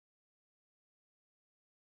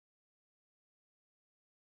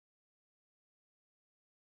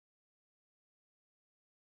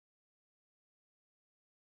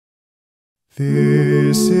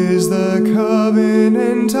This is the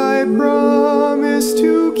covenant I promise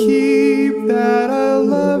to keep, that I'll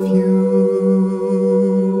love you,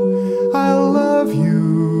 I'll love you.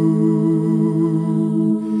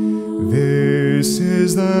 This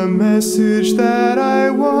is the message that I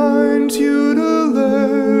want you to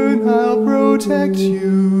learn. I'll protect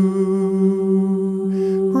you,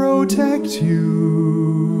 protect you.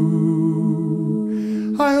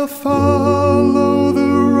 I'll follow the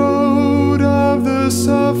road of the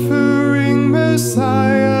suffering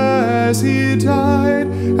Messiah as he died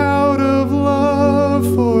out of love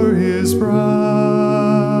for his bride.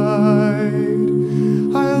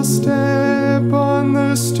 I'll step on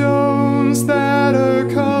the stones that are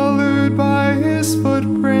colored by his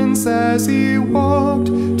footprints as he walked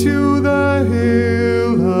to the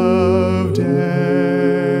hill of death.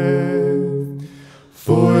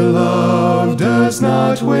 For love does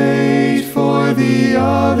not wait for the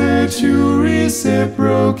other to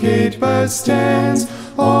reciprocate, but stands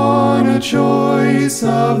on a choice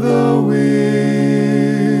of the will.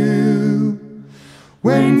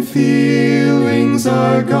 When feelings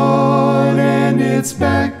are gone and it's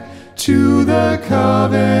back to the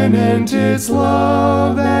covenant, it's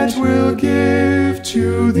love that will give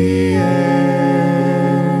to the end.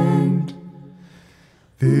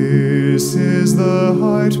 This is the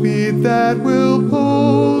heartbeat that will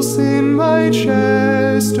pulse in my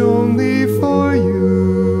chest, only for you,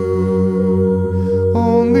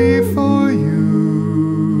 only for you.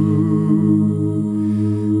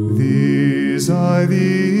 These are the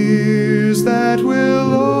ears that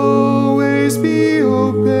will always be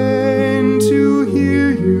open to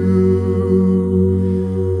hear you,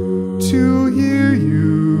 to hear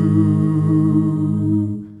you.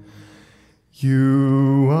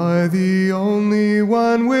 You are the only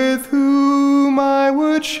one with whom I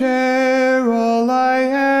would share all I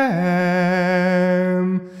am,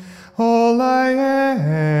 all I am.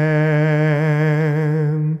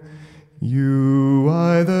 You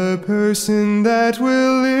are the person that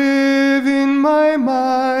will live in my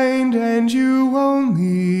mind, and you only,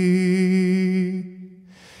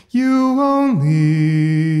 you only.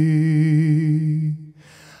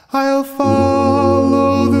 I'll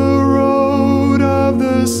follow the road of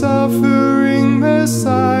the suffering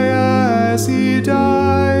Messiah as he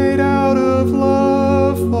died out of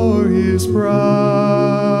love for his bride.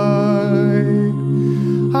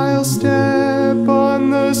 I'll step on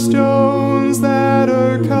the stones that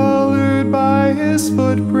are colored by his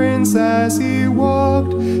footprints as he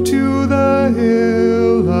walked to the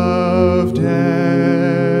hill of death.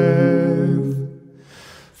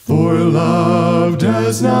 For love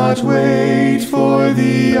does not wait for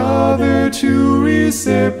the other to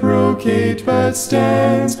reciprocate, but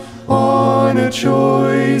stands on a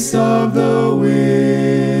choice of the will.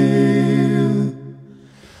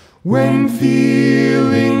 When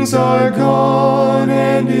feelings are gone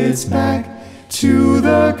and it's back to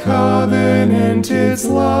the covenant, it's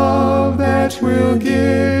love that will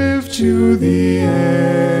give to the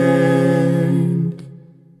end.